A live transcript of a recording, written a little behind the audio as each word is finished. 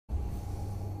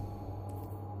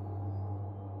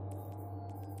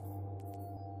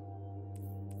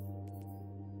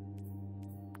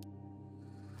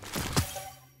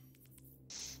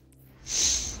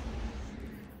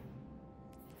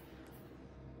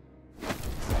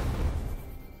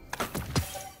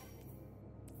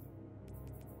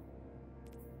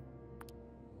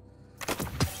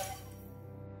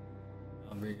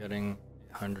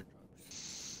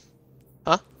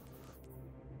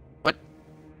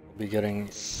I'll be getting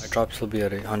my drops will be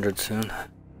at 800 soon.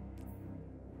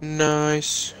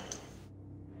 Nice.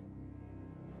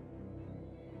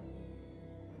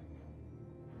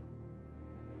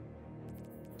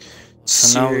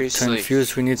 So now to Seriously,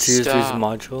 infuse, we need to use these stop.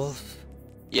 modules.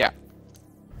 Yeah.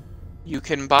 You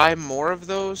can buy more of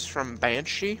those from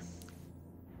Banshee.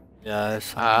 Yeah,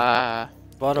 I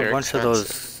bought a They're bunch of expensive.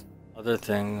 those other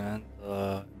thing and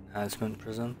enhancement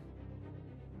prism.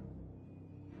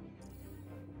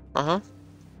 Uh-huh.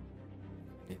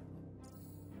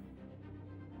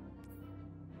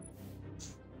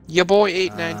 Yeah, boy,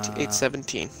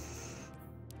 817.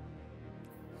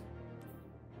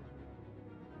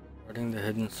 Guarding the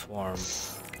hidden swarm.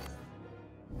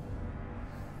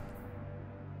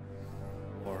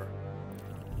 Or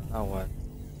now what?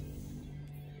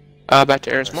 Back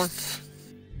to Erismore.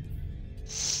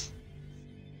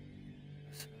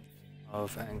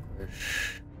 Of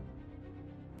anguish.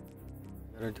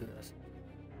 Gotta do this.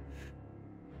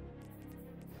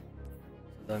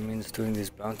 So that means doing these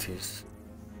bounties.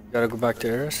 You gotta go back to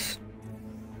Eris?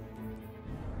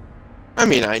 I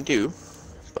mean, I do,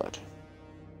 but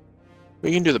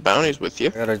we can do the bounties with you.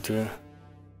 I gotta do.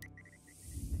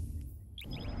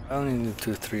 I only need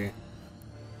 2, 3.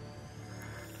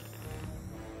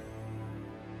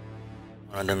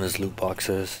 One of them is loot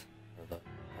boxes, or the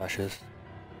ashes.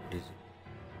 Easy.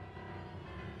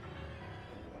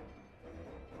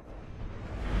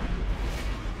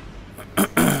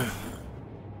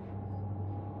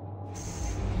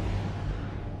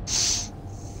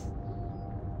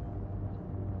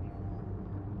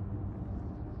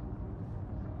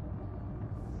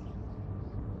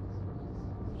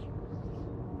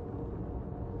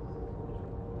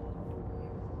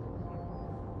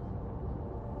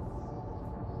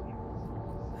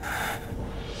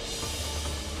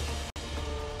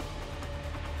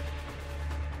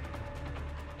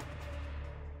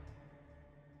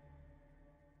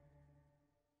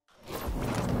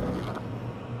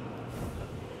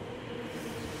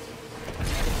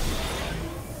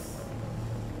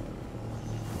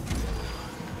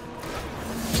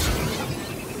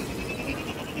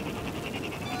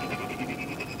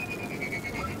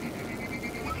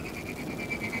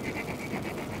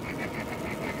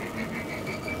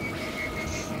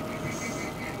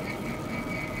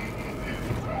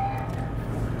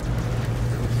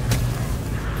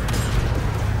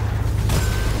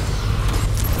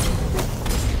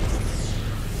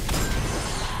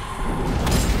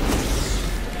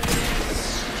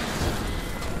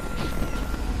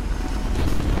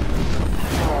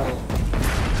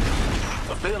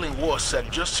 That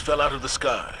just fell out of the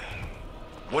sky.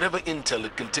 Whatever intel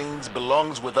it contains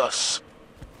belongs with us.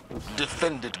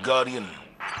 Defend it, Guardian.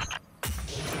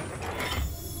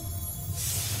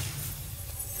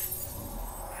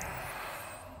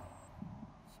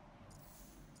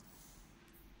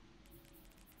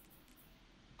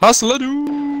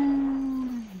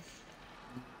 Hustle-a-doo!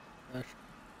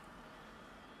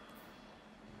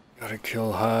 Gotta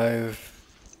kill Hive.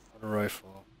 Auto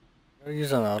rifle. Gotta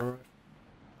use an auto rifle.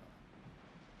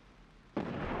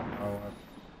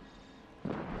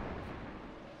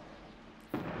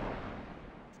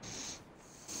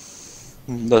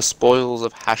 The spoils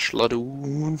of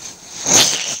Hashladoon.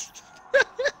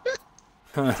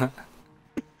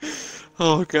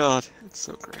 Oh god, it's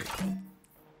so great.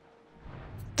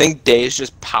 Think Day's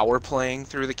just power playing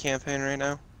through the campaign right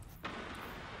now?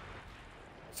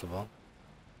 Possible.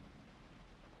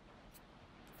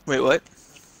 Wait, what?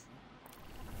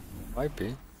 Might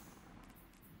be.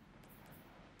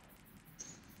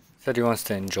 Said he wants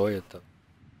to enjoy it though.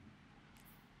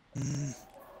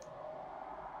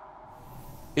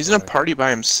 He's in a party by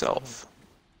himself.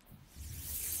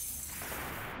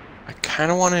 I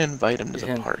kind of want to invite him to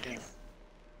the party.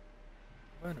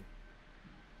 Wait a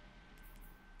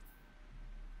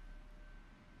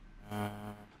minute.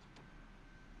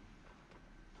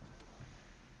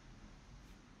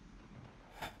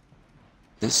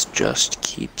 This just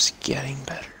keeps getting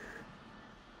better.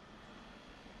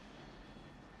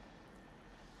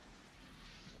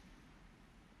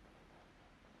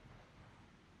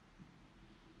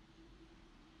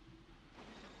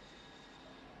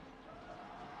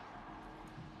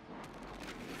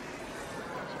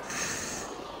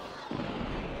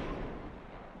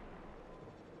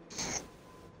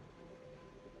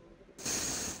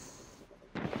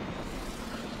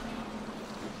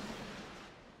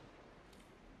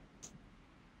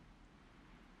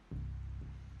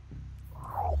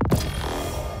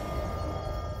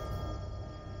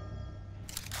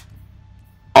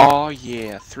 Oh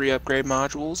yeah, 3 upgrade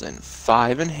modules and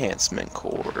 5 enhancement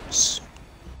cores.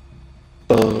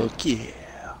 Fuck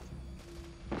yeah.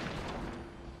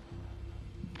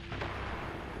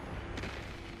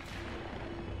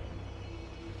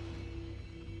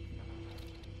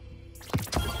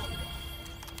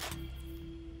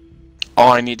 Oh,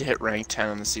 I need to hit rank 10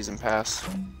 on the season pass.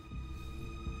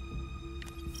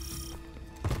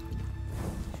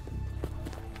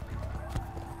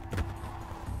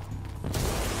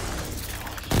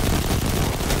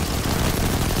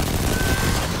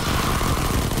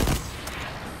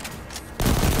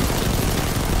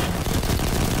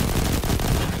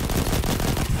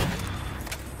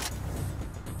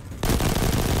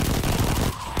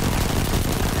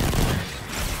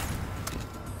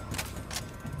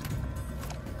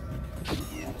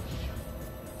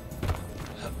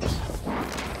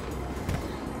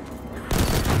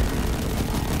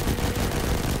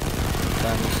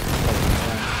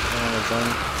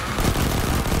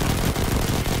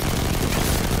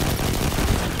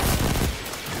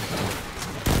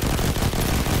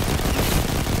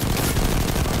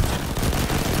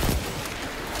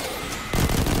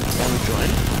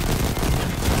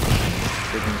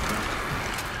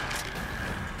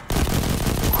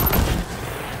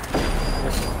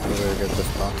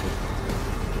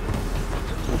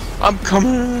 I'm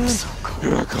coming!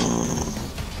 Here I come!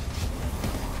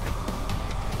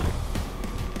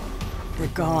 They're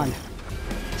gone.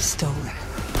 Stolen.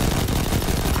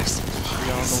 Our supplies.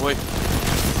 On the way.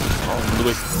 On the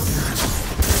way.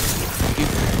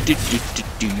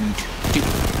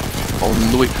 On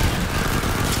the way.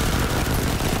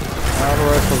 Auto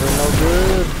rifles are no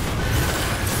good.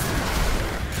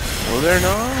 Well, they're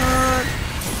not.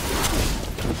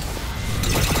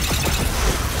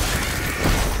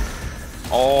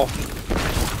 Oh.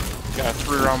 Got a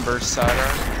 3-round burst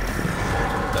sidearm.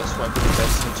 Best weapon in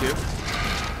Destiny 2.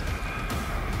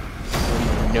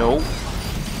 Nope.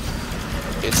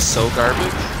 It's so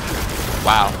garbage.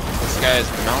 Wow. This guy is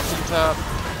mountaintop.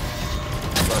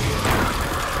 Bug it.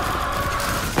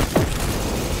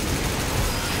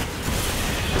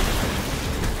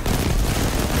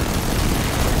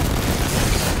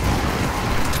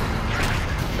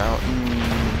 Mountain.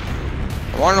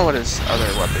 I want to know what his other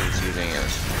weapon he's using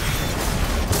is.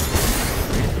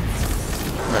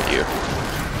 Not you.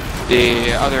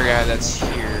 The other guy that's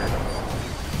here.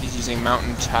 He's using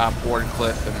mountaintop,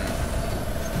 Wardcliff,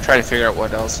 and try to figure out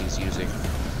what else he's using.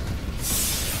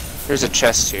 There's a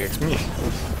chest here. It's me.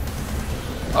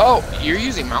 Oh, you're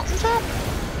using mountaintop?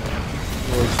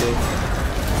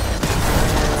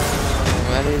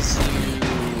 That is you.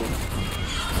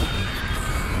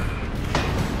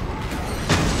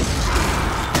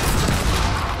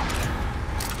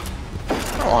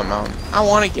 I don't want mountain. I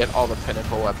want to get all the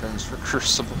pinnacle weapons for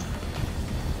Crucible.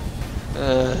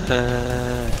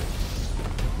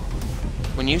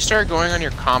 When you start going on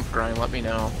your comp grind, let me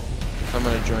know. I'm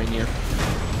gonna join you.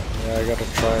 Yeah, I gotta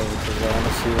try it because I want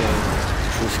to see what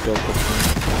true skill puts me.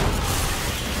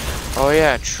 Oh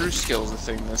yeah, true skill's a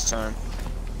thing this time.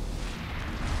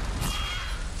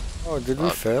 Oh, did we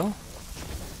fail?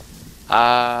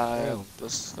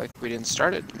 Looks like we didn't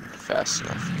start it fast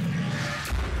enough.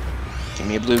 Give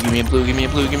me a blue, give me a blue, give me a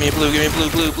blue, give me a blue, give me a blue,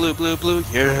 blue, blue, blue, blue.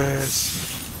 Yes!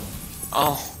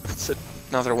 Oh, it's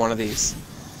another one of these.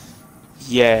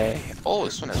 Yay. Oh,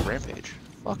 this one has Rampage.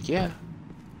 Fuck yeah.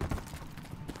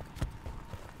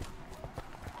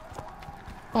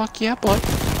 Fuck yeah, boy.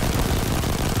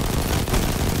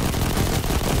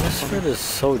 This fit is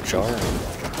so jarring.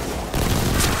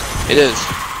 It is.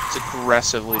 It's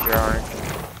aggressively jarring.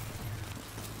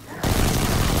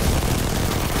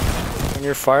 When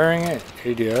you're firing at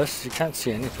ADS, you can't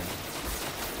see anything.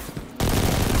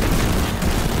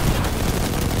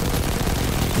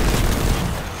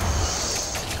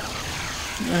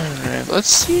 Alright, let's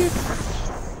see.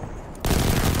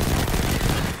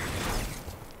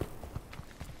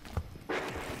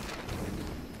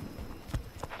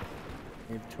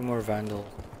 Need 2 more Vandals.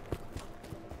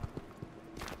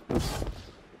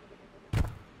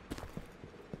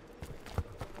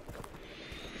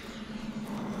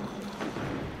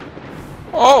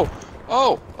 Oh!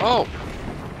 Oh! Oh!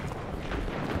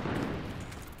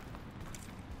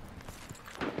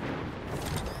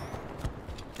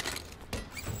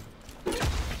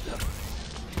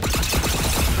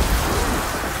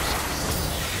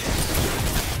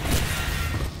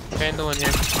 Vandal in here.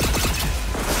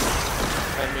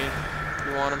 I mean,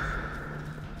 you want him?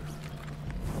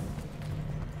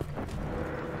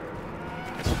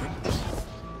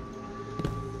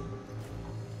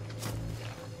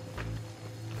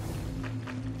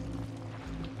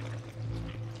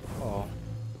 Oh,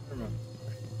 I remember.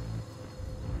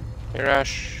 Hey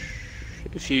Rash,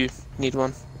 if you need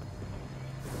one. I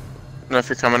don't know if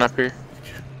you're coming up here.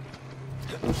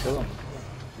 Kill him.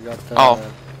 You got the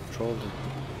troll.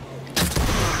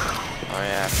 Oh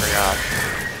yeah, I forgot.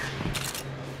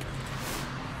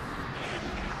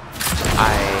 I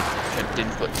I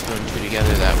didn't put 2 and 2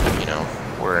 together that, you know,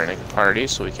 we're in a party,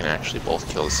 so we can actually both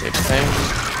kill the same thing.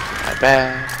 My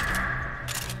bad.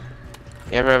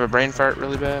 You ever have a brain fart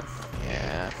really bad?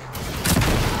 Yeah.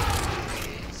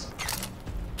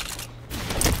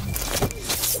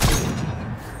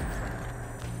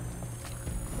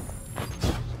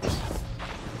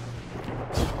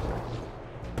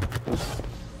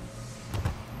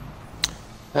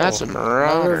 That's a What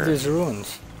marauder. are these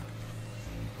runes?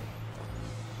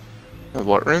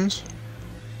 What runes?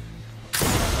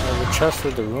 The chest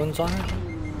with the runes on it?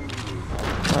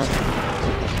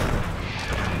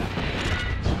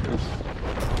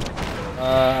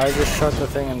 I just shot the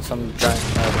thing in some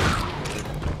giant metal.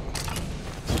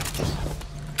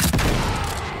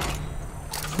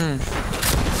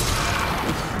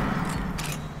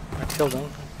 I killed him.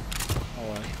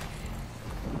 Oh wait.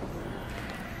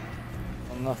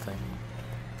 Oh, nothing.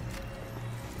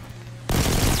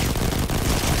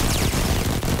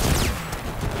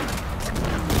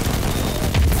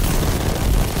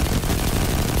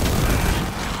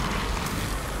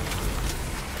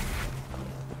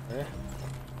 Okay.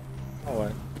 Oh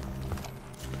wait.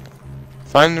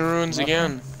 Find the runes Nothing?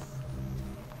 again.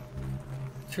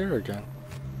 It's here again.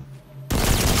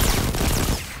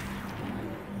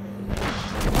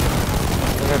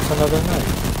 That's another night.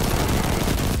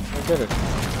 I get it.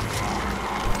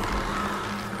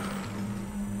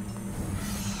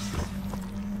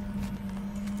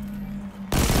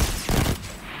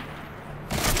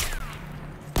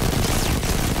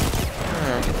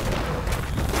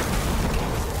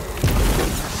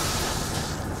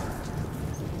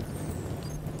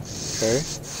 Okay.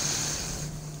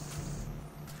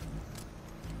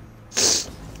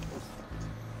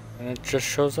 And it just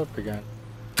shows up again.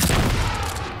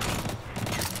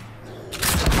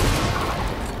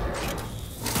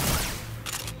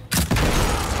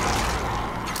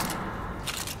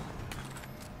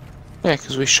 Yeah,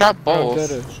 because we shot both. I don't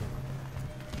get it.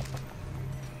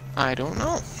 I don't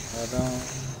know. I don't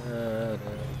get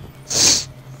it.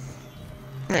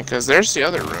 Yeah, because there's the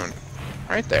other rune.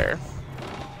 Right there.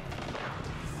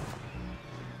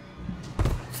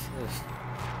 What's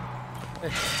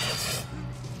this?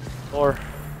 Hey. Or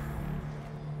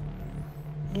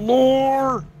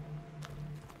Lore!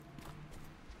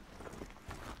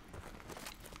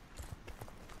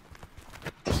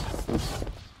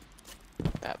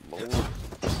 That lore.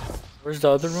 where's the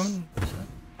other one?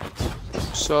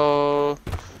 So,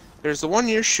 there's the one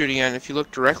you're shooting at, and if you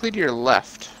look directly to your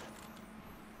left.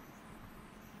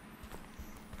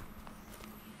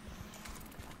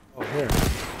 Oh, here.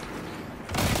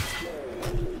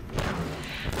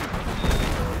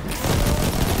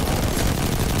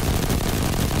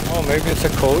 Oh, maybe it's a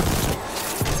code.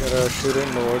 You gotta shoot it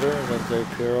in the order that they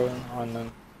appear on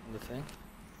the thing.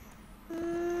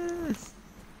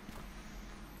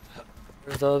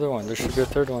 Where's the other one? There should be a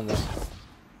third one then.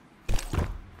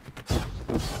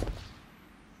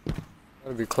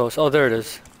 Gotta be close. Oh, there it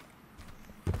is.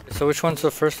 So which one's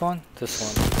the first one? This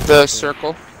one. The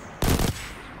circle.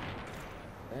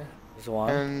 Okay, there's one.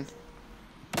 And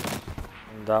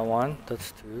And that one.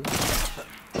 That's two.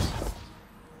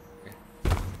 Okay.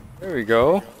 There we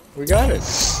go. We got it.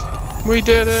 we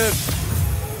did it!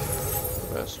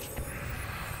 Best.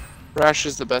 Rash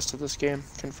is the best of this game,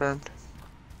 confirmed.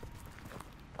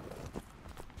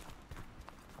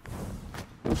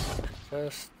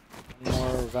 Just one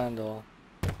more vandal.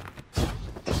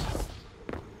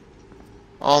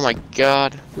 Oh my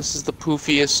god, this is the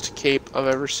poofiest cape I've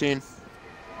ever seen.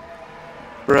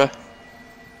 Bruh.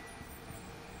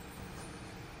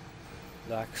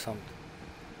 Black something.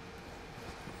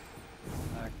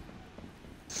 Black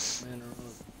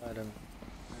minerals, vitamin.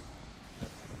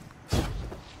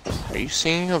 Are you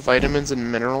singing a vitamins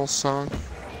and minerals song?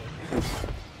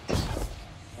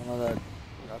 Don't know that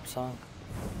rap song?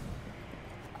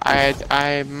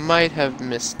 I might have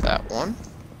missed that one.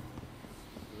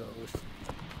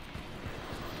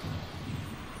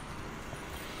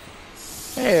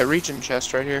 Hey, a region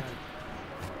chest right here.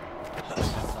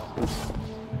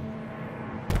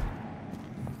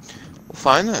 Well,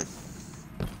 fine then.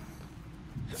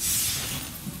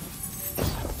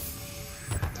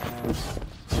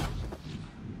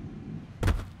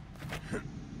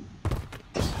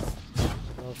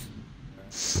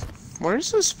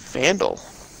 Where's this vandal?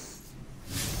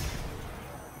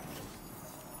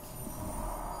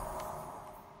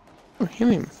 Oh,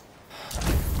 healing.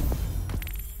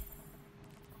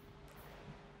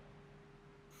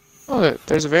 Oh,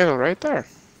 there's a vandal right there.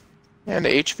 And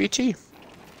a HVT.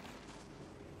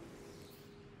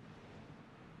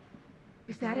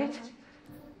 Is that it?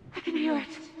 I can hear it.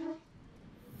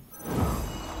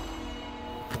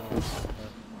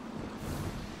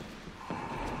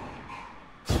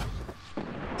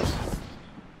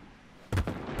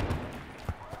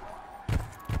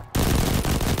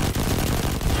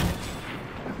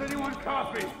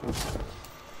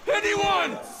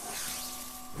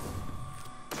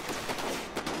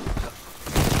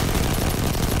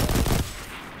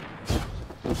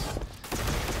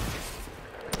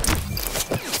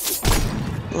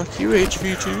 you,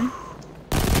 HV2.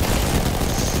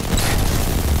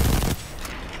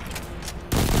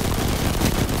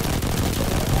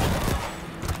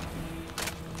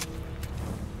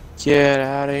 Get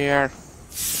out of here.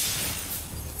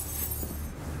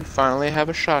 We finally have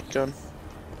a shotgun.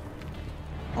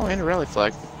 Oh, and a rally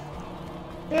flag.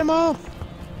 Ammo!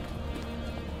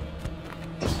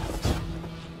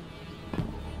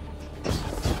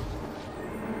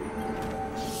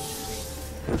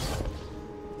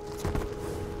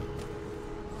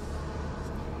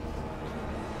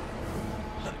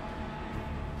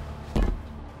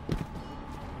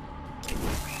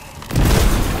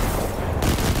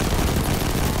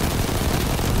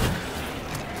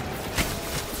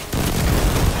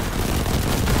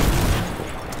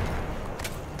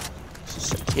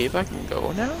 Cave I can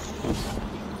go now?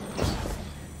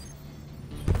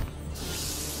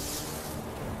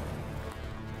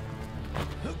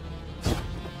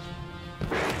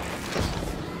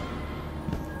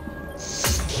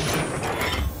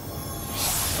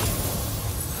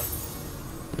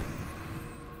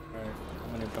 Alright, how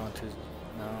many bounties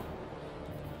now?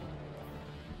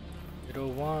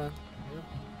 801. Yep.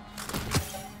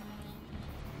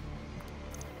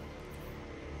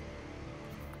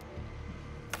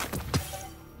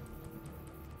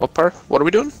 What part? What are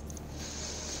we doing?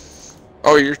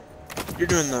 Oh, you're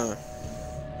doing the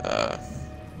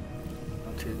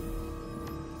Bounty.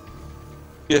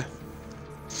 yeah.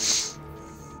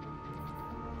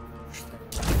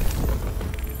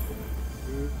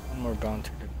 One more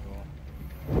bounty to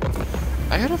go.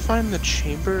 I gotta find the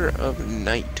Chamber of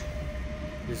Night.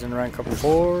 He's in rank up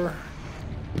 4.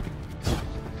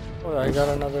 Oh, I got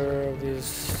another of these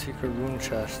secret rune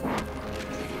chests.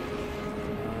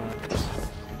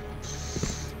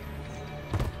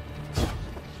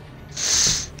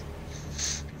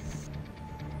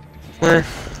 Where?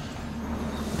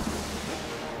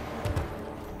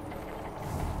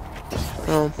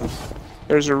 Oh,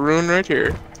 there's a rune right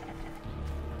here.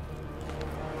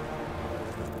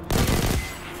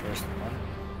 First one.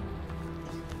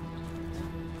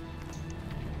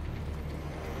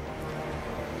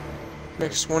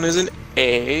 Next one is an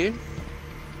A. Okay.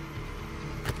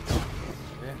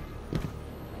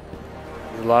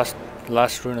 The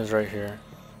last rune is right here.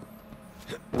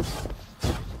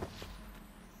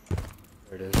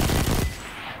 There it is.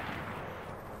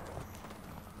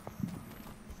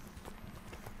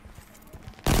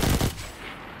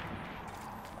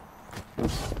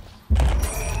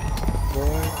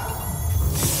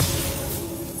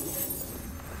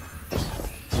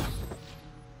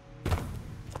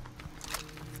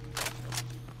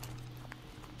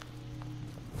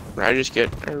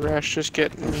 Rash just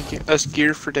get us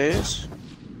gear for days.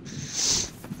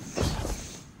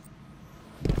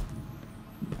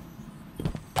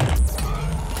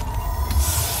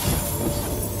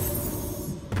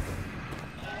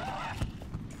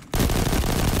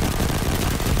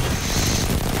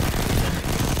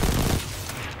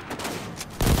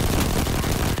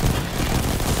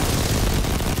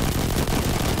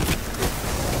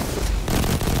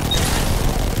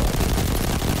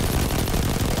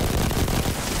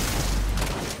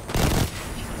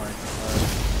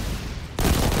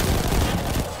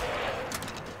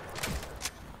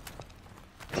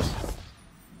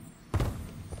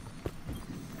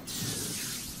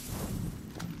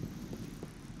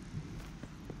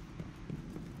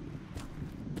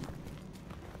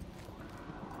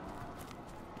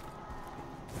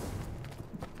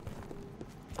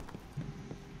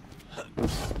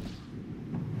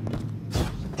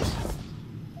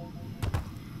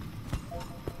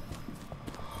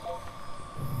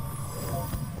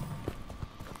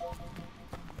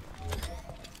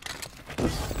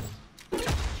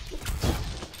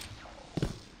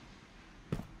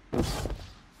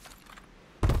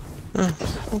 Oh,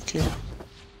 okay.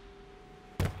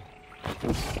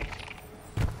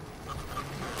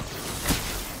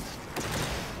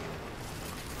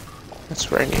 That's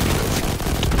where I need to go.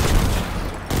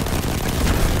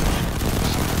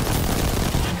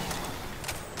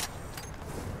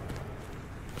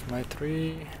 My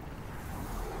 3.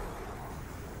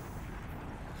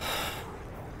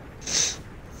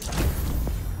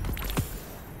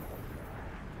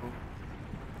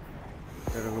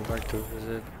 Gotta go back to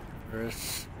visit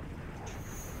Earth.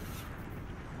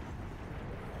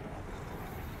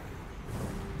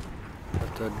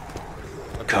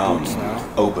 Come,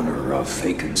 opener of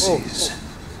vacancies.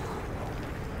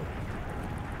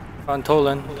 Van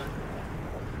Tolen.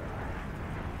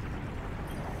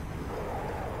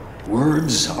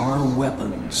 Words are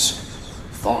weapons.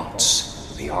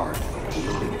 Thoughts, the art of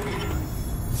healing.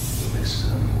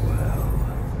 Listen well.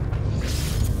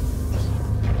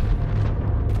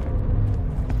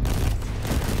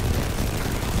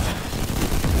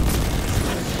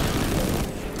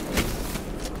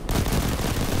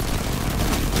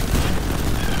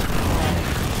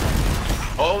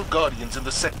 operations in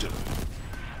the sector.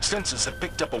 Sensors have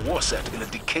picked up a warsat in a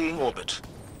decaying orbit.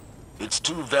 It's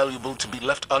too valuable to be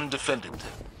left undefended.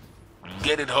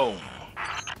 Get it home.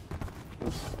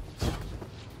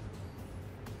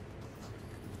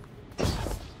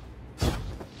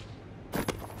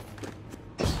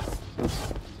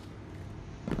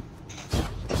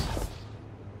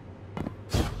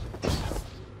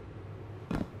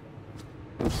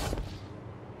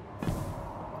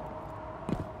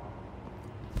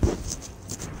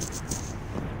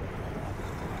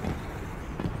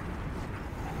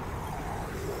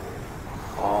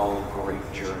 All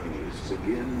great journeys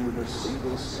begin with a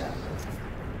single step,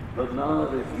 but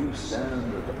not if you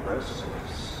stand at the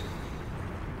precipice.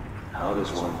 How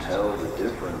does one tell the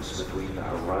difference between the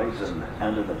horizon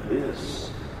and an abyss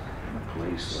in a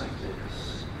place like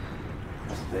this?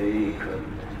 They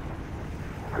couldn't.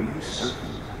 Are you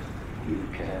certain you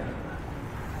can?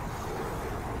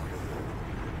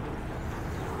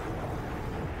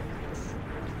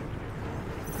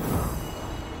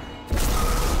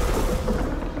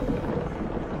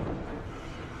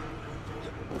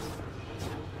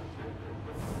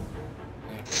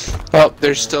 Oh,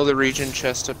 there's still the region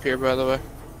chest up here, by the way.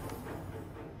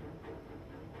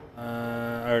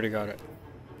 I already got it.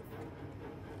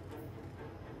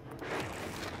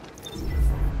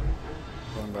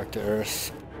 Going back to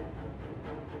Earth.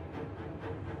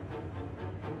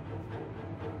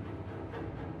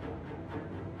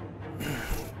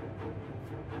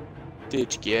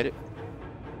 Did you get it?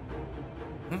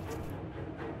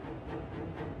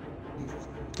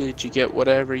 Did you get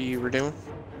whatever you were doing?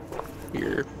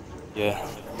 Here. Yeah.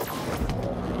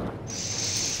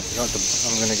 I'm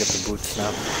gonna get the boots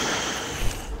now.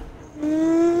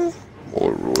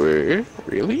 Or where?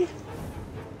 Really?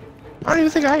 I don't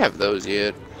even think I have those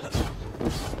yet.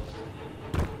 What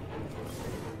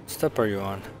step are you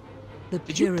on? The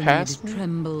Did you pyramid pass me?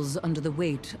 trembles under the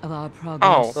weight of our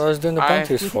progress. So I was doing the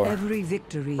bounties With for. every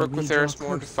victory, Work we with draw Eris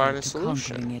more to find a closer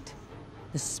solution. conquering it.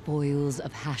 The spoils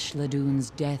of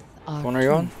Hashladoon's death are One are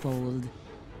you on? twofold.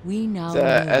 We now The know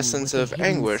essence what of the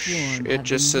hidden anguish. swarm It have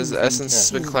just been says the using essence to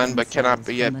has been shield cleansed but cannot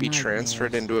themselves yet from be the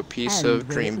transferred nightmares. into a piece And of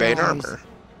where it Dreambane lies, armor.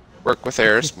 Work with the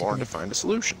Eris more to cryptoglyph. find a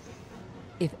solution.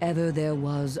 If ever there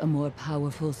was a more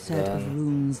powerful set of Done.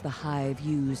 runes the Hive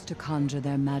used to conjure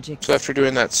their magic, So after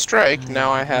doing that strike, I now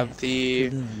I have have yet the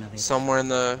to learn of it. somewhere in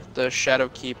the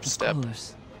Shadowkeep step. Of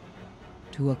course,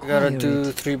 to You acquire gotta do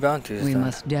it, 3 bounties we then.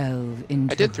 must delve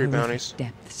into I did 3 horrific bounties.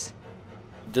 depths.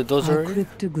 Did those Our already?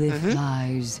 cryptoglyph Mhm.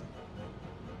 lies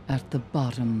at the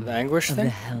bottom The anguish of thing?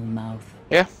 the Hellmouth.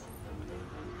 Yeah.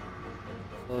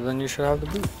 So then you should have the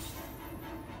boots.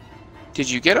 Did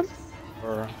you get him?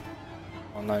 Or...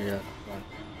 Oh, not yet.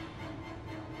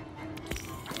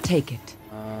 Take it.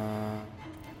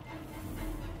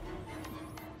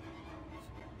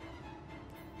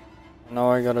 Now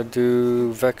I gotta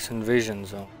do Vex Invasion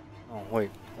Zone. Oh wait,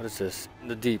 what is this? In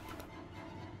the deep.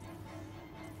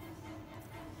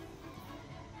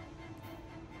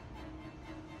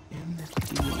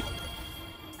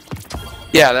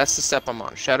 Yeah, that's the step I'm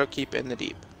on. Shadowkeep in the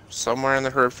deep. Somewhere in the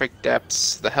horrific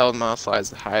depths, the Hellmouth lies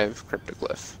the Hive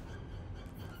cryptoglyph.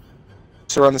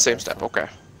 So we're on the same step, okay.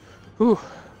 Whew.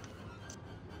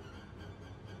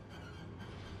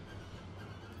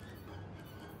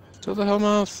 Still the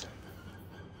Hellmouth.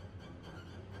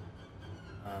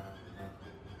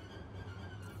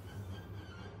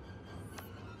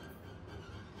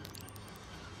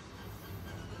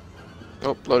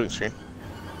 Oh, loading screen.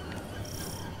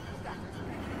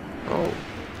 Oh.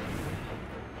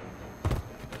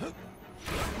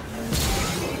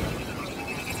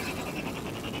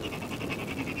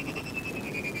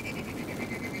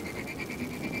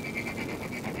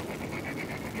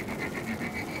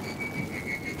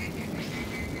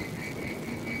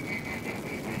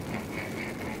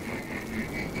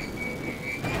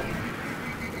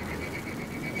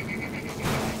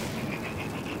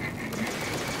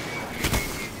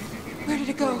 Where did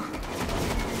it go?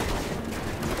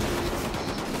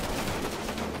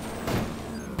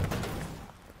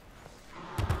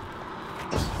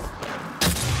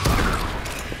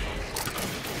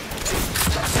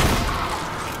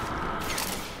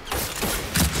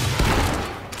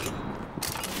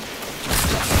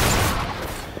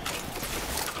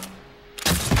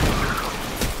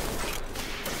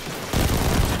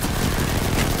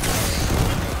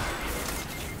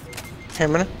 Hey, a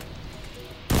minute.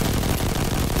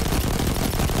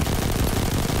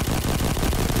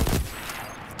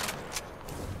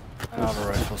 Auto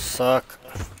rifles suck.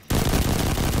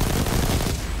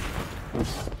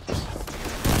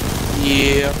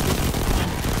 Yeah.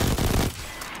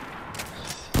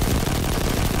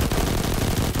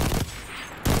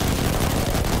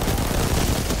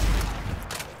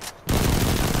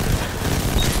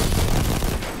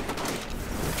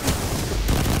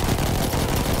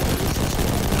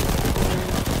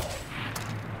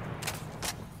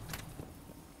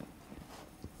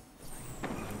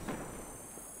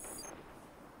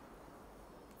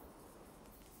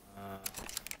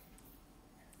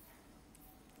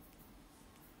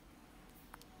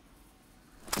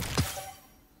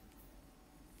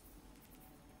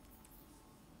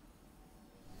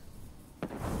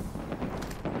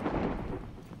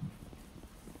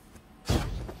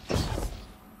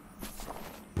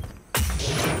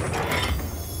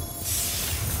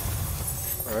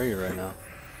 are you right now?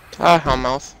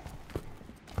 Hellmouth.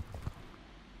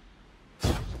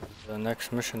 The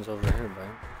next mission's over here, buddy.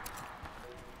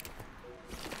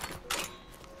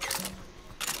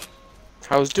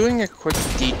 I was doing a quick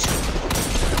detour.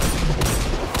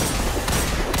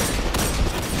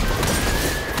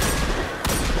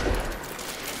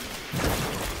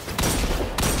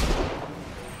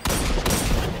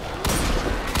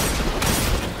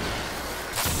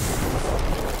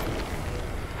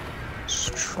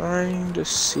 Just trying to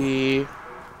see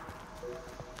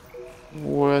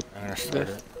what I'm gonna start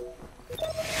it.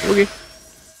 Okay.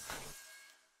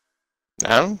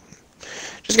 No.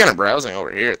 Just kind of browsing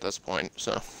over here at this point,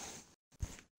 so.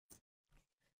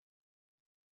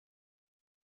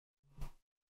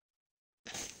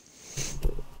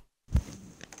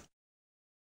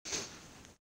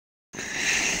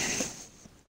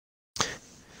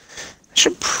 I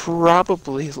should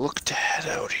probably look to head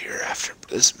out here after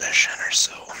this mission or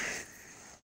so.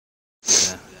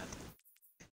 Yeah.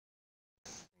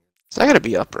 So I gotta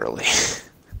be up early.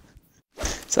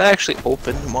 Is that actually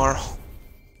open tomorrow?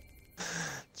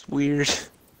 It's weird.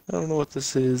 I don't know what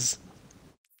this is.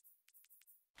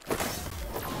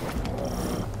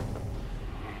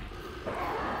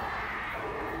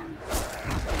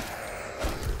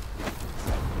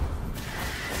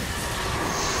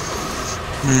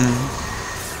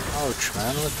 Ouch,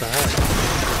 man, what the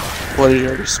heck? What, did you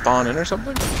already spawn in or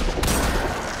something?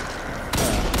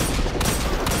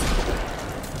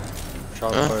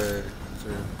 Chocolate.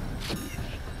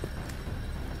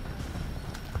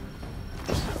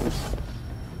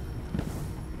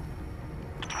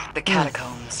 The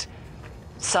catacombs.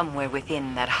 Somewhere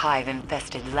within that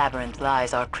hive-infested labyrinth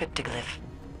lies our cryptoglyph.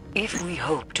 If we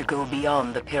hope to go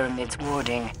beyond the pyramid's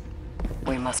warding,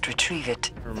 we must retrieve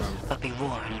it. But be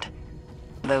warned.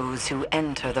 Those who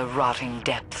enter the rotting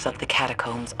depths of the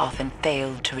catacombs often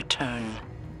fail to return.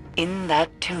 In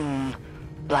that tomb,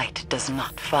 light does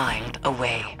not find a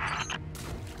way.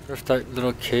 If that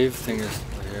little cave thing is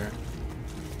still here.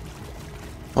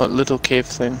 What little cave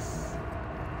thing?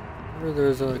 Remember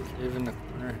there's a cave in the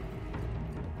corner?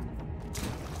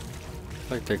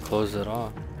 Looks like they closed it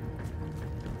off.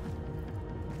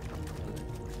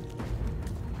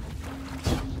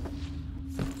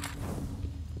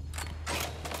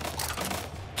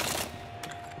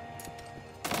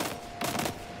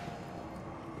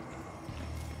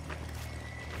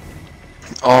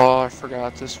 Oh, I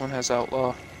forgot this one has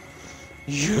outlaw.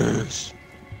 Yes.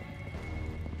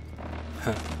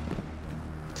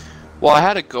 Well, I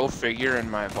had a go figure in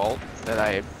my vault that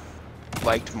I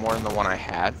liked more than the one I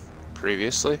had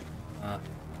previously.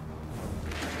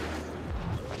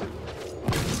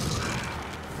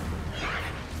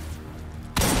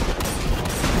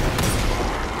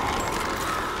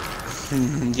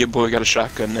 Your boy got a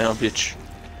shotgun now, bitch.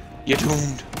 You're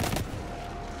doomed.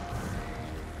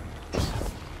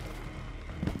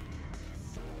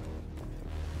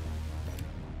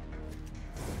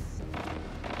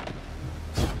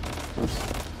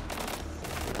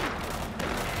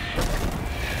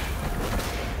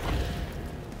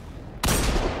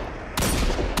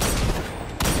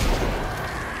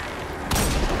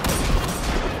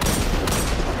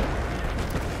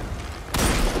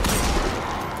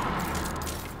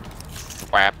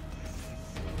 Whap.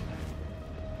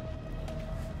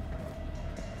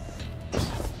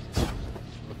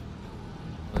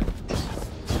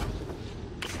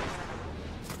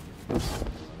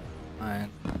 Alright.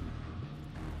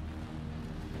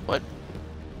 What?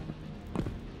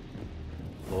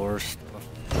 Lore stuff.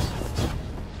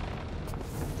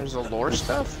 There's a lore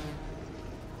stuff?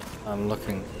 I'm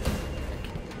looking.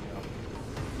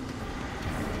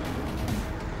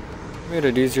 Made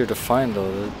it easier to find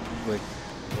though. Like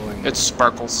going. It's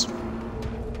sparkles.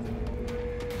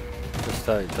 Just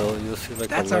that you'll see like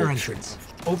That's a our light. entrance.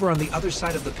 Over on the other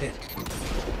side of the pit.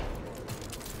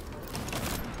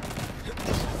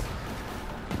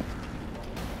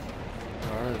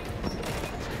 Alright.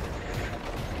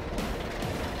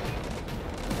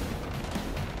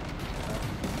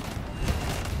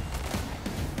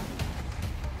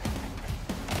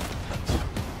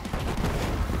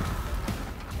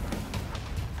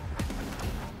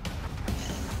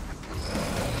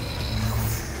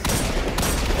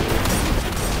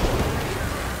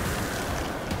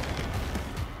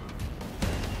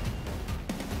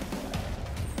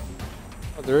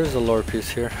 Oh, there is a lore piece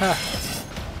here. Ha!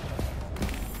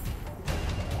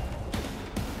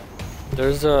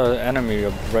 There's a enemy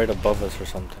right above us or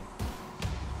something.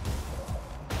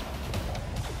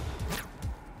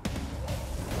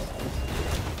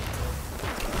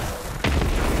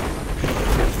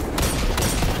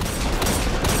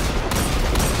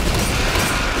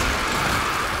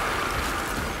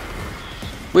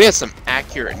 We had some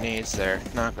accurate nades there,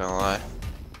 not gonna lie.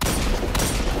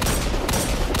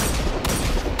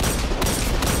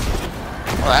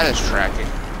 Well, that is tracking.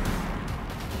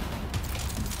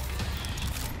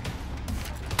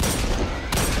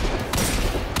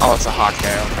 Oh, it's a hot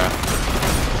guy, okay.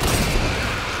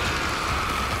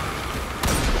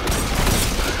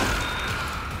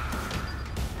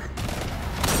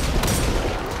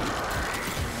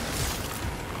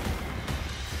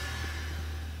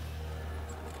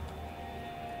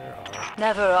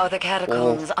 Never are the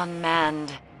catacombs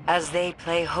unmanned, as they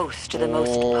play host to the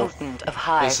most potent of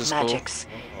Hive This is magics,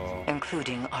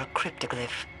 including our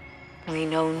cryptoglyph. We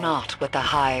know not what the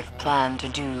Hive plan to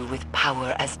do with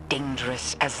power as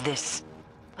dangerous as this,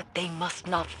 but they must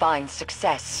not find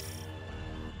success.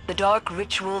 The dark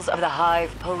rituals of the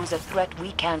Hive pose a threat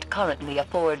we can't currently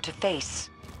afford to face.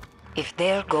 If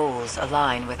their goals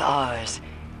align with ours,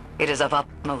 it is of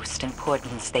utmost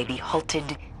importance they be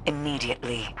halted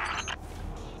immediately.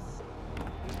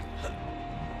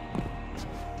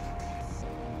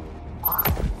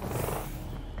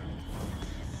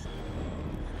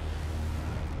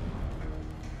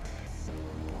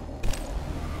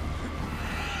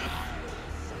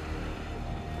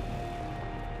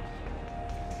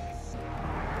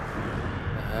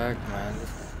 Heck, man.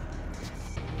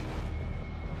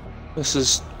 This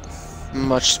is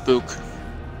much spook.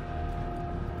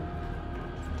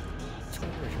 What's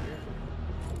over here?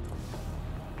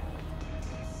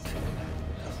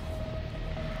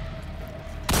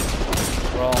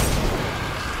 Wrong.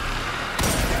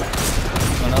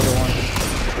 Another one.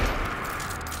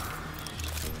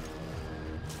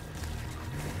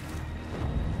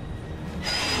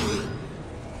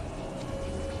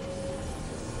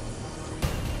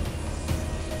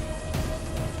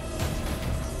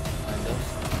 Behind us.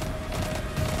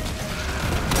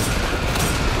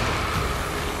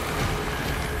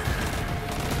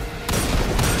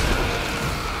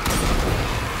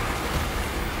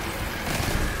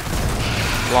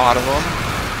 A lot of them.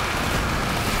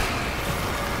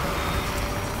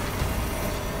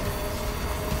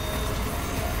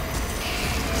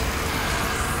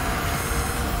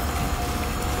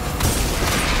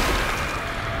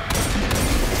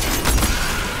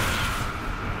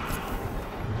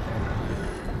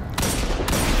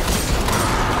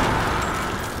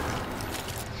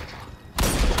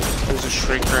 There's a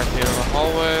shrink right here in the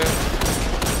hallway.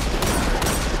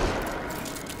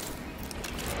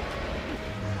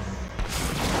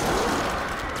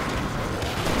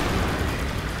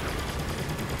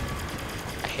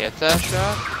 I hit that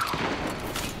shot.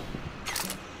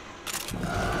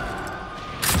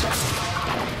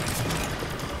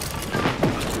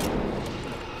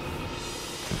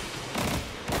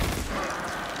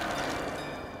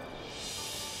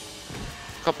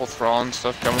 Couple thrall and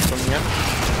stuff coming from here.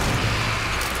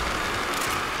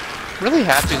 Really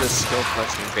happy this skill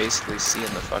lets me basically see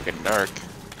in the fucking dark.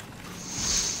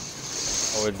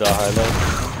 Oh, with the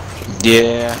highlight.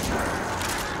 Yeah.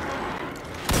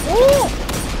 Oh!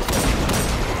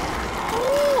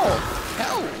 Oh!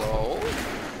 Hello!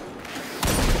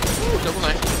 Ooh, double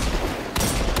knife.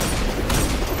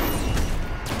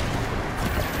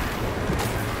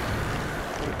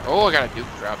 Oh, I got a Duke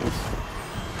drop.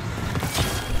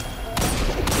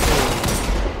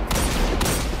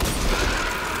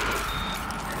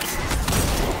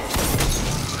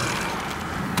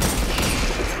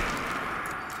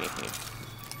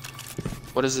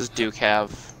 What does this Duke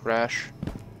have, Rash?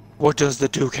 What does the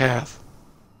Duke have?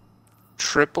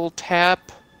 Triple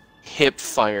tap, hip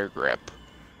fire grip.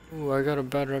 Ooh, I got a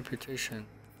bad reputation.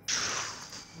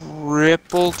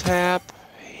 Triple tap,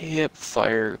 hip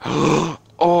fire.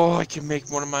 Oh, I can make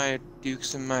one of my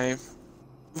Dukes in my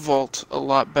vault a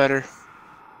lot better.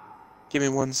 Give me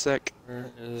 1 sec.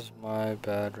 Where is my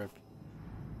bad reputation?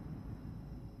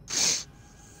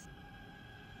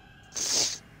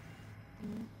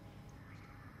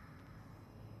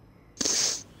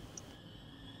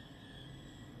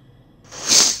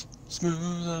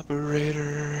 Smooth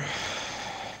operator.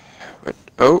 What?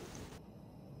 Oh.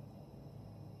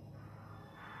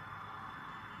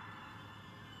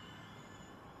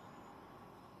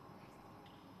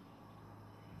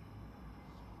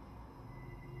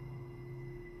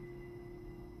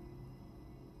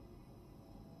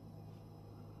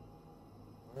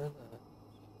 Where the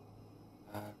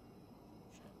bad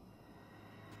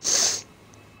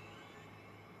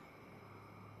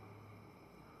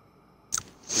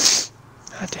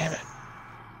God damn it.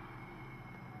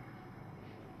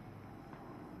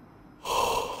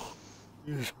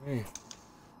 Excuse me.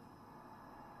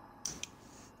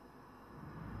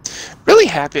 Really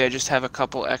happy I just have a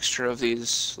couple extra of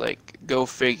these, like, go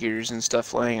figures and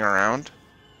stuff laying around.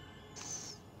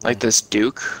 Like this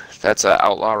Duke. That's a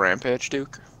Outlaw Rampage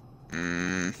Duke.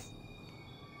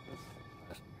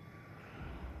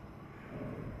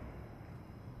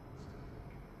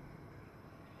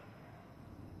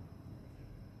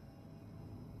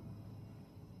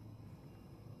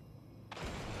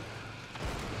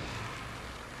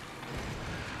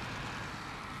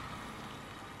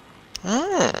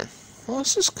 Oh, well,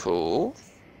 this is cool.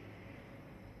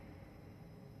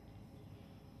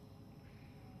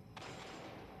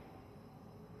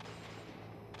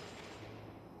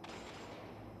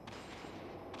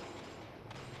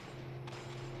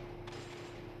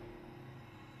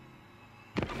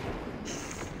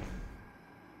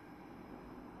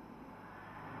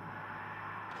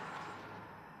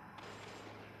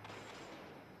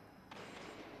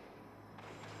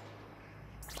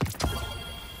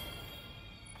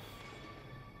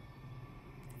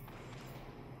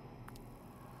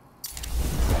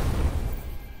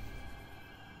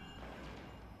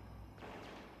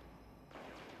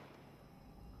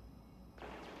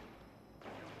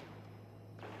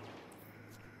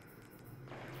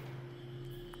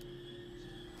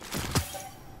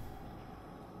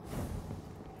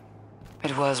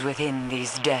 It was within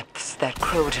these depths that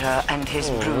Crota and his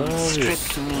brood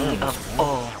stripped me of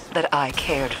all that I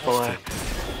cared for.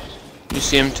 You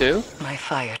see him too? My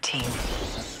fire team.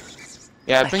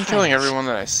 Yeah, I've My been killing friends. everyone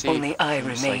that I see. Only I I'm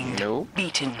just like, remained, nope.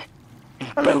 beaten and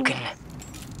Hello. broken.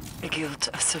 The guilt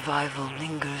of survival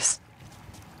lingers.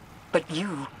 But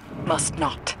you must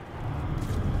not.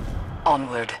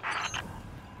 Onward.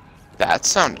 That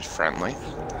sounded friendly.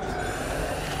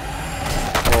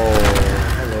 Oh,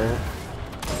 hello.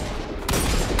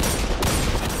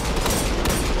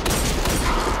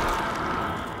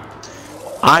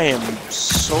 I am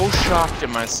so shocked at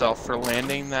myself for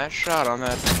landing that shot on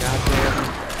that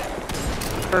goddamn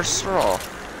first throw.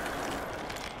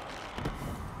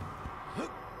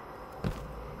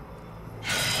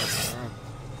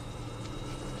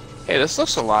 Hey, this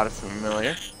looks a lot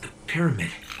familiar. The pyramid.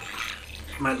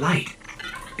 My light.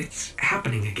 It's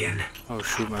happening again. Oh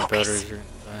shoot, my Focus. batteries are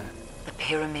gonna die. The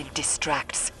pyramid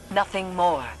distracts, nothing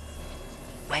more.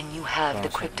 When you have the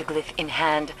Awesome. cryptoglyph in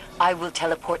hand, I will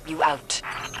teleport you out.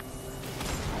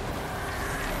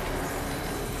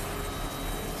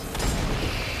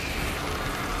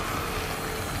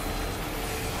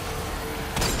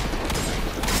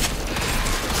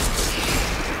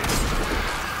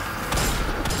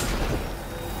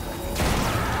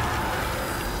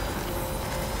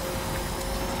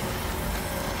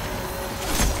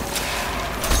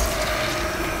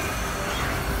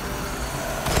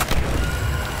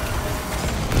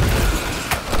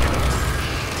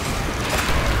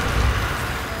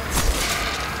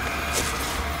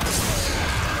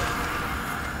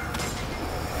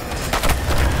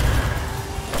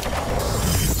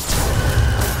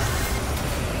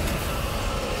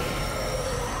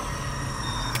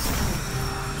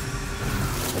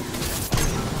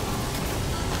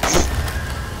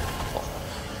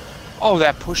 Oh,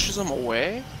 that pushes them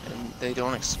away and they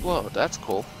don't explode. That's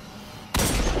cool.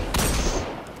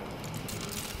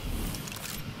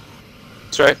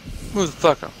 That's right. Move the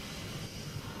fuck up.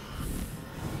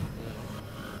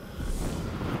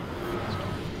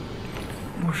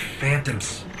 More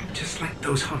phantoms. Just like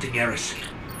those haunting Eris.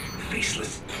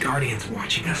 Faceless guardians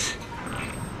watching us.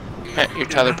 Hey, your They're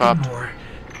tether nothing popped. more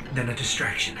than a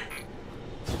distraction.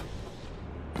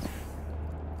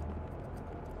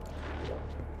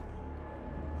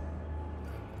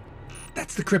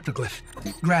 That's the cryptoglyph.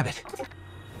 Grab it.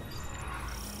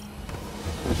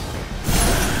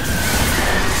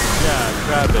 Yeah,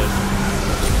 grab it.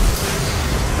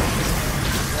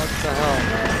 What the hell,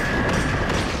 man?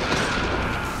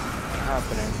 What's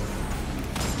happening?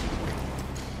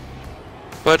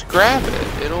 But grab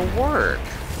it. It'll work.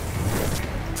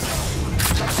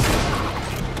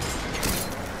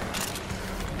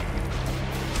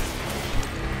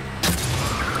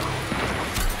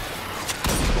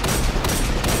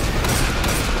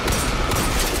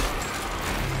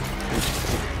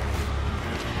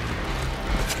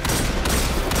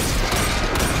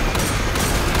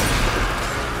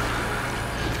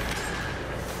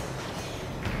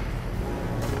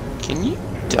 Can you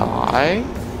die?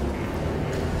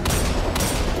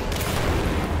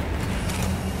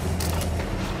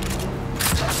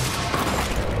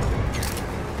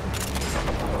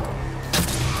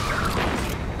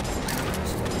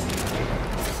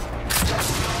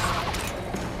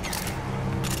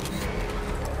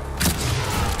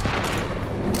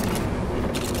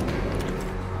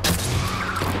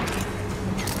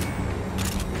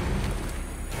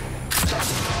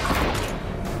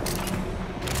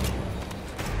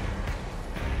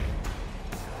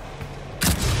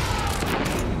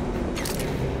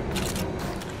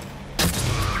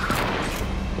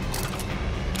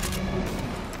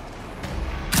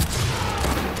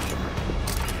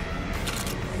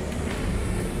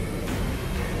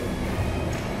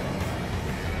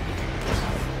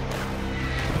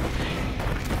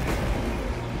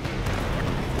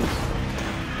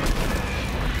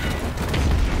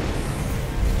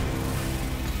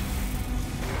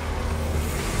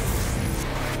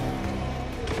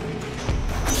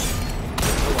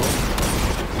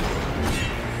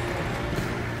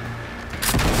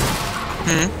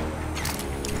 Hmm.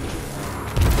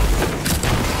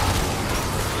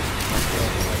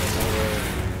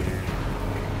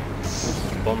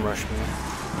 Bum rush me.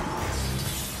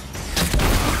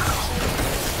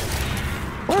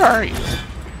 Where are you?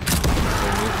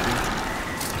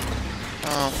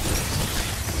 Oh.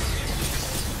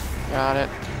 Got it.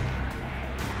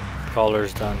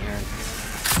 Collar's down here.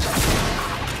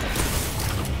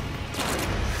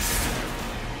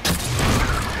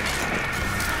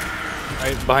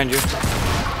 Right behind you.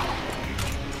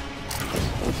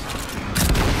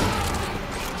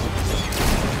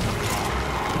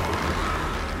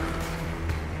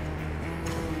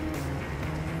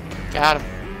 Got him.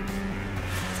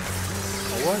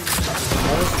 What?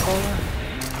 What is collar?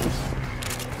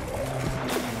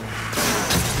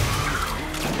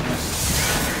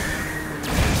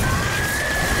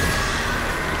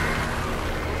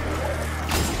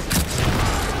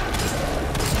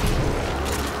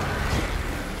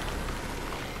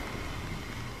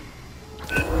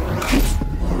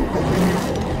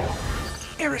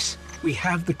 Eris, we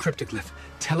have the cryptoglyph.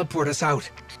 Teleport us out.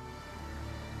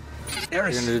 You're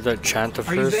Eris, gonna do that chant of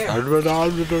are you hers? there?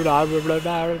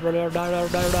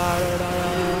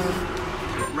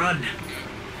 Run.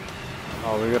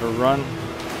 Oh, we gotta run.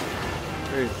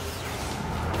 Great.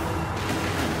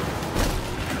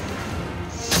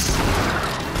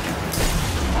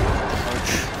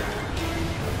 Ouch.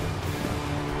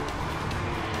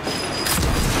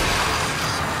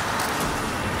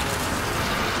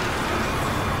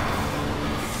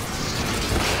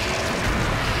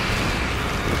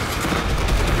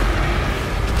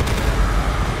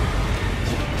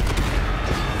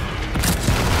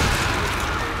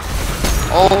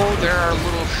 Oh, there are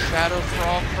little shadow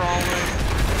thrall crawling.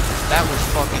 That was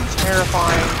fucking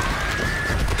terrifying.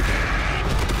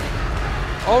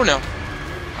 Oh no.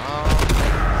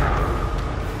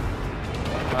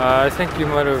 I think you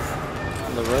might have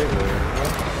on the right way.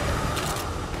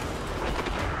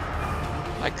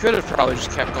 I could have probably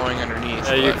just kept going underneath.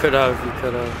 Yeah, you but- could have. You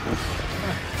could have.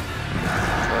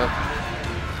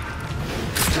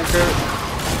 Okay.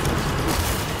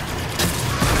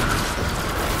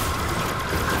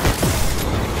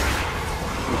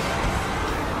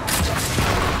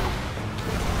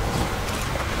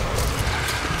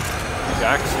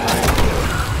 Jackson,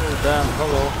 oh damn,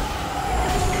 hello.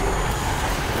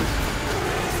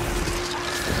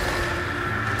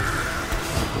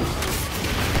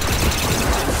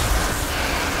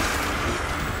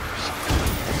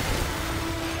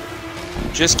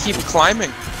 Just keep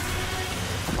climbing.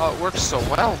 Oh, it works so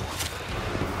well.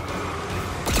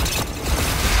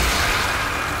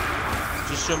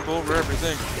 Just jump over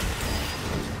everything.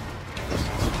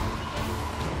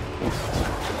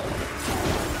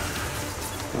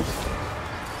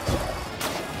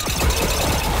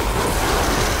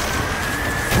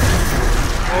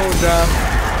 Oh damn.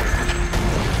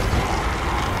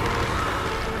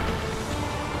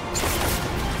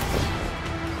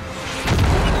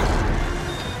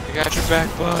 I got your back,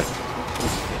 bud.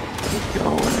 Keep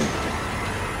going.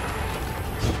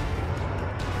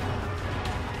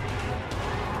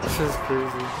 This is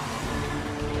crazy.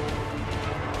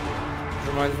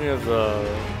 Reminds me of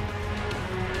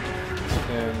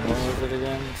what was it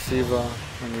again? Siva,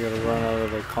 when you gotta run out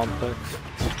of the complex.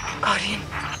 Guardian,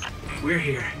 We're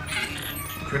here.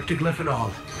 Cryptoglyph and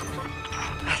all.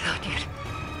 I thought you'd...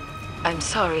 I'm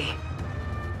sorry.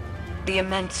 The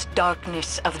immense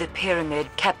darkness of the pyramid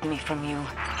kept me from you.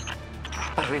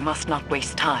 But we must not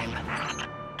waste time.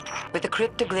 With the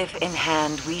cryptoglyph in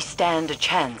hand, we stand a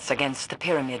chance against the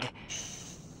pyramid.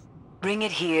 Bring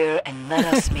it here and let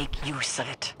us make use of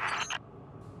it.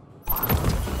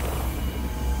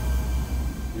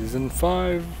 Season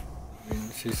 5. I mean,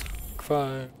 season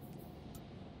 5.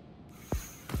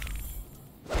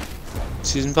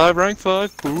 Season 5, rank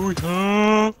 5.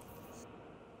 Booyah!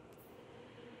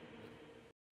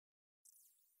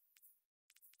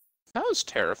 That was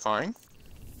terrifying.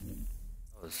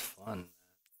 That was fun.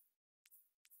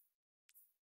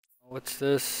 What's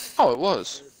this? Oh, it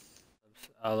was.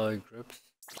 Alloy grips.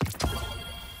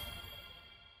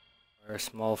 Or a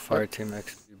small fire team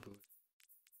XP boost.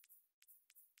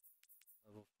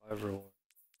 Level 5 reward.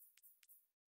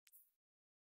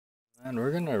 Man,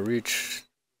 we're gonna reach.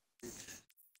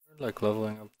 We're like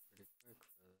leveling up pretty quick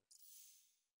for this.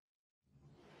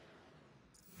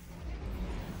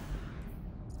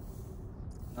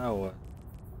 Now what?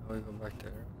 Now we go back to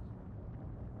Air.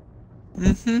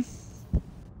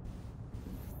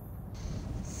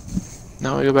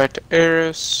 Now we go back to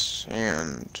Eris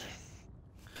and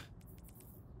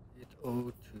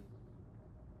 802.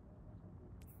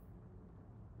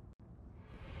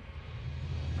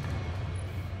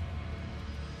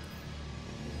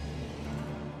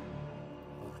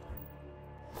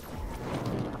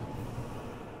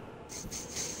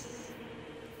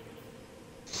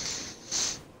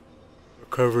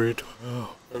 cover it.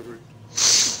 Oh, cover it.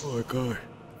 Oh my god.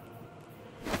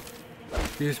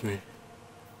 Excuse me.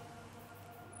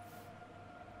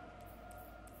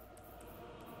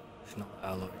 It's not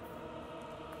alloy.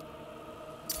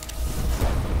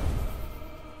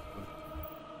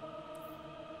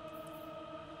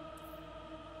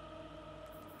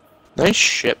 Nice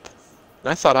ship.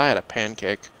 I thought I had a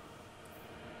pancake.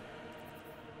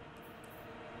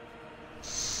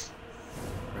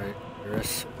 Right,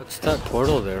 Iris. What's that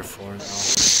portal there for now?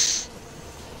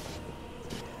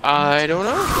 I don't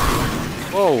know.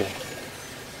 Whoa!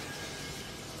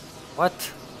 What?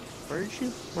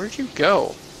 Where'd you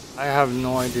go? I have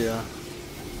no idea.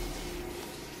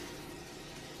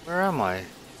 Where am I?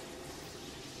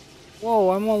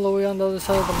 Whoa, I'm all the way on the other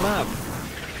side of the map.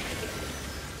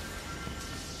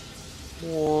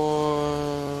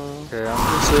 Whoa. Okay,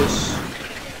 What's this?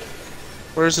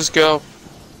 Where does this go?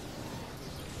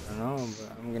 I don't know,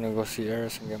 but I'm gonna go see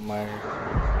Eris and get my...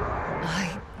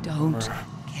 I don't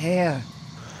care.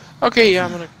 Okay, yeah,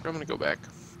 I'm gonna go back.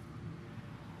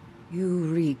 You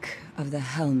reek of the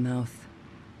Hellmouth.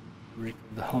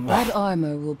 The helmet. That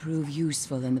armor will prove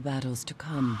useful in the battles to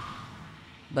come.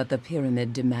 But the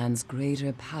pyramid demands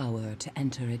greater power to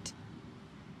enter it.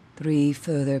 3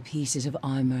 further pieces of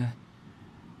armor.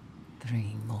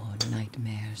 3 more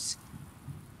nightmares.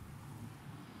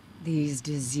 These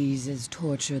diseases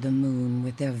torture the moon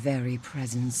with their very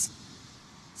presence.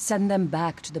 Send them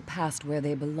back to the past where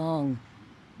they belong,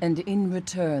 and in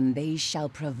return they shall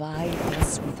provide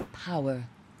us with power.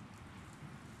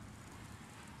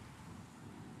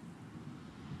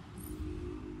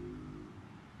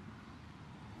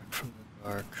 From the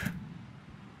dark.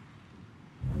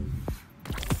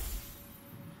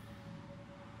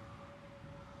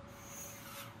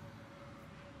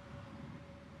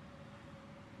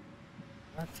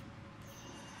 What?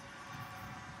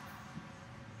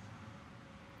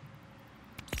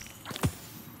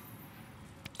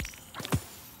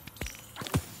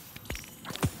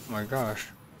 Oh my gosh.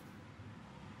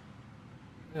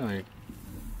 You know,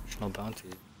 additional bounty.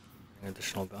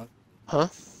 Additional bounty. Huh?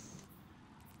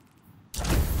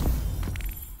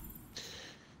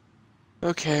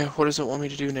 Okay, what does it want me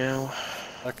to do now?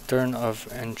 Lectern of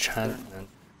Enchantment.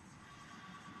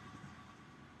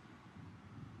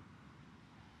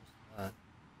 What's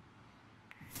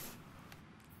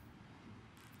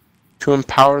To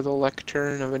empower the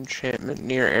Lectern of Enchantment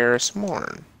near Eris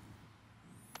Morn.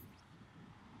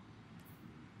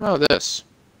 Oh, this.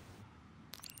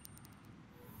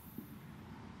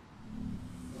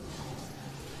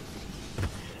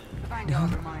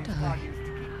 Don't die.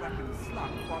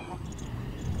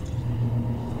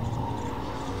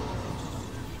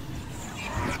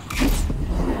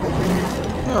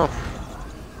 Oh.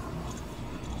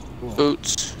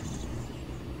 Boots.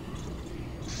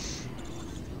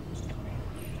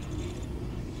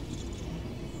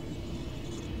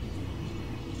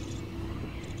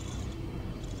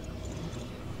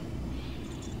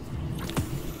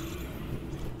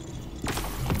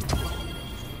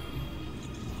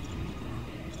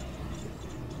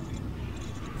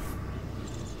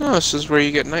 Oh, this is where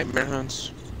you get nightmare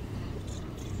hunts.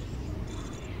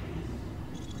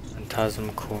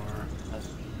 Phantasm Core.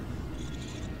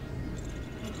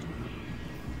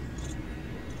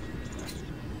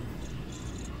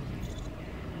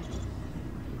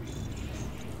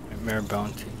 Nightmare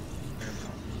Bounty.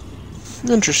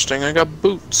 Interesting, I got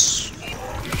boots.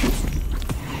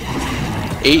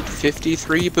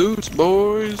 853 boots,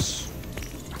 boys.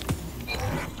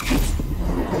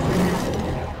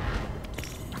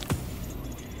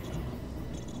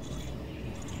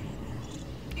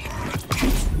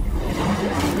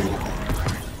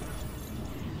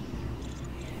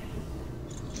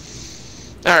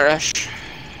 Alright, Ash.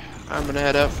 I'm gonna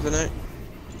head out for the night.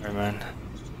 Alright, man.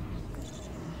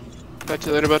 Talk to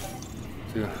you later, bud.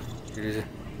 Take it easy.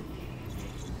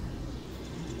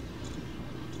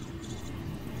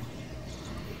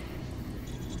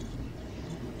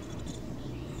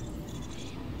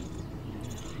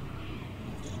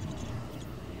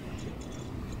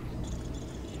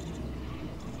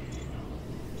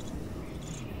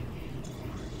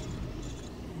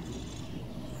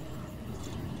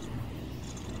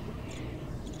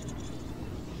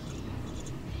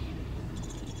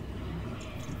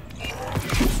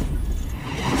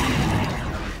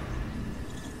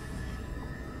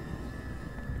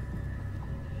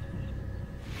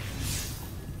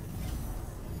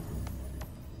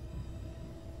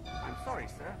 I'm sorry,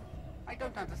 sir. I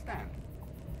don't understand.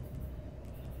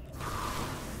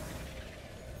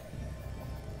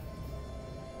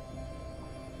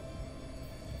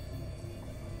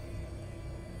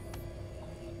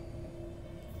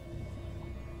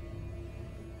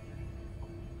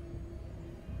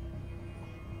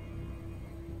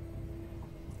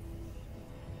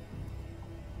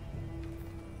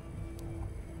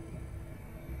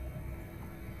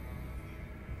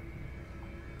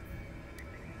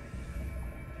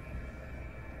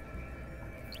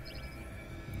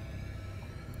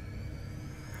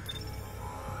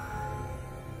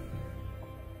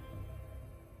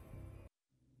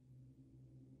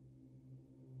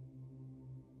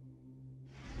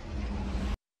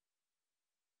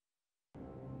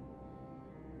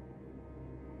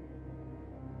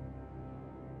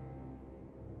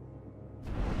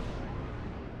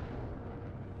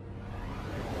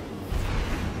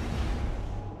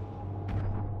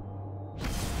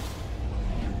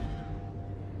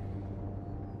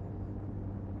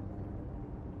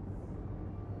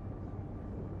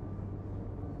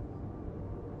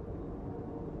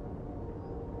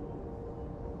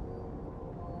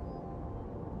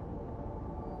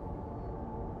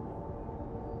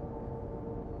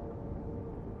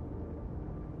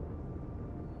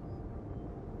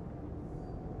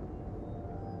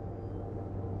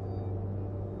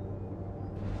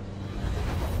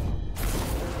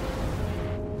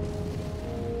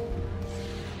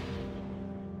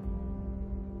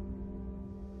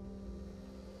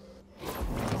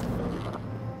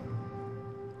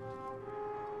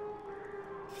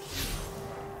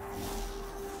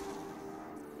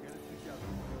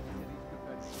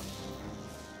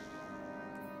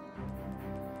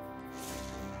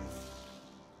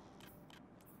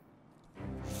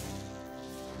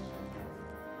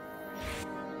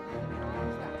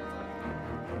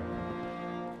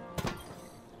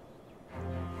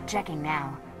 Checking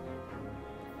now.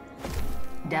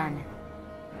 Done.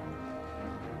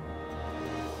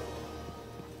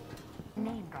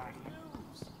 Name Guardian.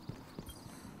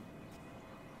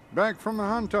 Back from the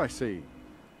hunt, I see.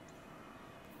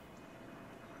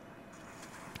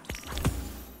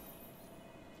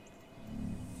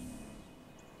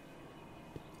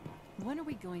 When are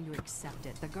we going to accept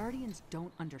it? The Guardians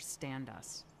don't understand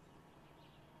us.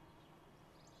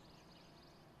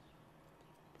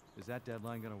 Is that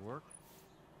deadline gonna work?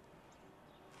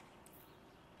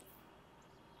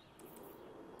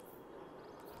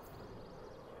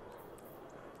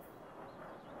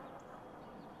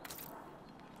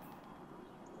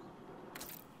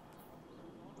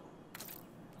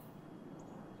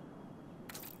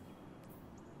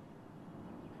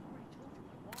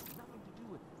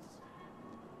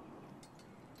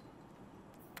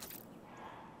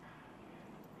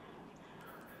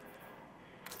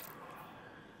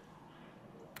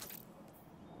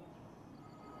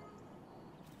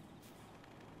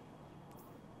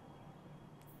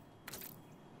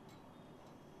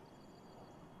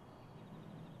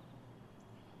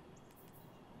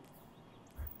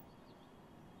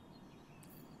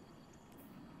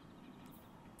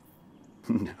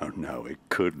 No, it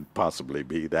couldn't possibly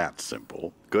be that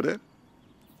simple, could it?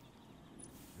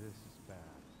 This is bad.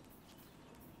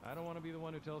 I don't want to be the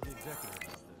one who tells the executive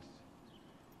about this.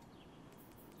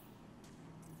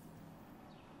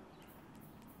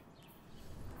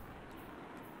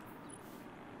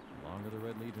 The longer the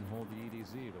Red Legion hold the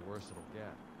EDZ, the worse it'll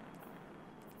get.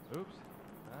 Oops.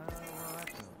 Well,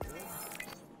 that's not good.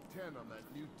 10 on that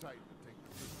new Titan to take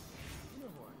the lead. You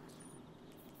know who I am.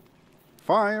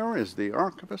 Fire is the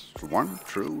Archivist's one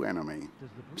true enemy.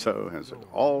 So has it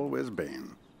always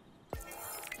been.